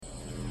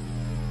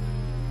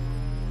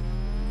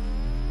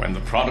When the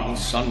prodigal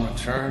son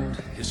returned,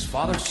 his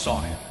father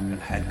saw him and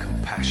had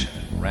compassion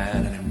and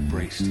ran and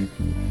embraced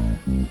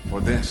him.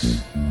 For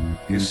this,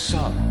 his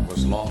son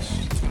was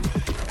lost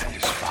and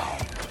is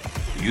found.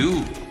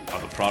 You are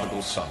the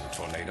prodigal son,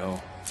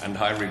 Tornado, and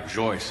I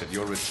rejoice at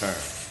your return.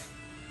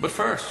 But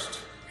first,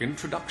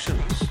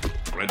 introductions.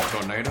 Red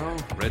Tornado,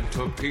 Red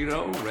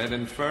Torpedo, Red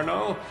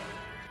Inferno,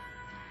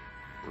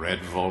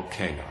 Red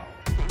Volcano.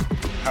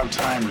 How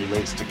time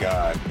relates to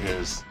God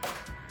is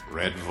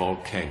Red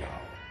Volcano.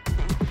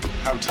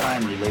 How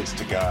time relates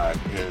to God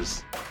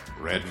is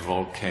Red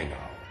Volcano.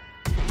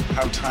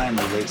 How time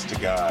relates to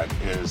God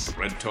is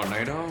Red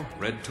Tornado,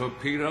 Red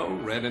Torpedo,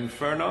 Red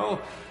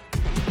Inferno.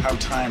 How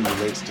time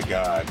relates to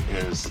God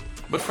is.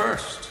 But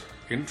first,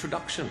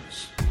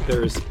 introductions.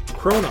 There's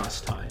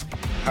Chronos time.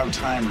 How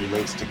time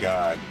relates to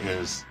God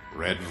is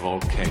Red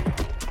Volcano.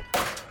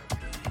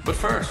 But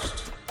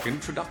first,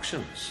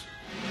 introductions.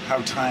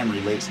 How time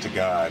relates to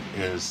God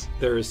is.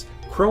 There's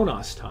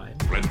Chronos time.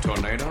 Red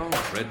Tornado,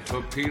 Red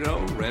Torpedo,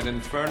 Red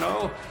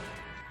Inferno,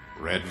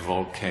 Red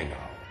Volcano.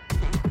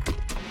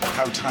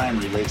 How time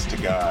relates to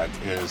God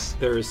is.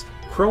 There's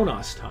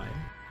Chronos time.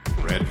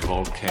 Red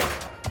Volcano.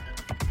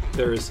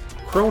 There's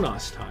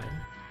Chronos time.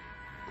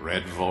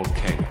 Red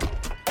Volcano.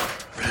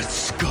 Red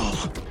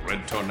Skull.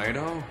 Red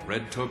Tornado,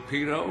 Red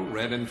Torpedo,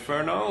 Red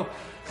Inferno,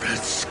 Red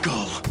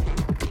Skull.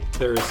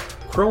 There's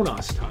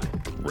Chronos time.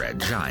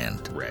 Red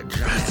Giant. Red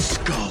Giant. Red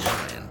Skull.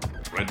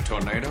 Red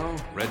Tornado,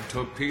 Red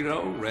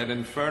Torpedo, Red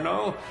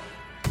Inferno,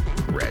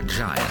 Red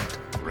Giant.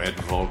 Red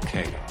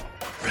Volcano.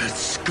 Red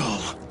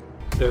Skull.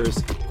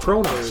 There's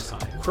Chronos time.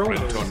 Red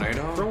Chronos.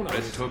 Tornado, Chronos.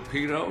 Red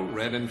Torpedo,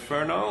 Red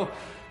Inferno.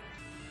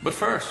 But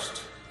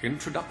first,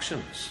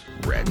 introductions.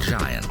 Red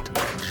Giant.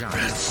 Red Giant.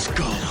 Red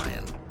Skull.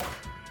 Giant.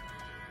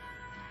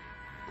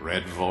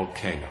 Red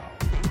Volcano.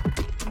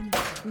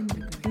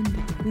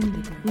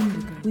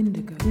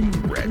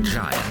 Red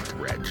Giant.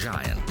 Red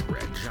Giant.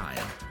 Red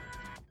Giant.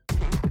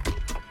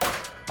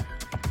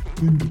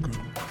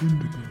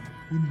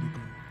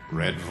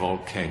 Red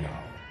Volcano.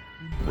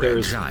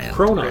 There's Giant.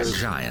 Chronos.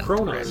 Red Giant.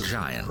 Chronos. Red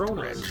Giant.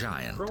 Chronos. Red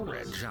Giant. Chronos.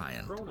 Red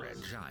Giant. Chronos.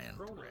 Red Giant. Red Giant.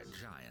 Red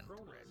Giant.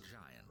 Red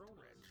Giant.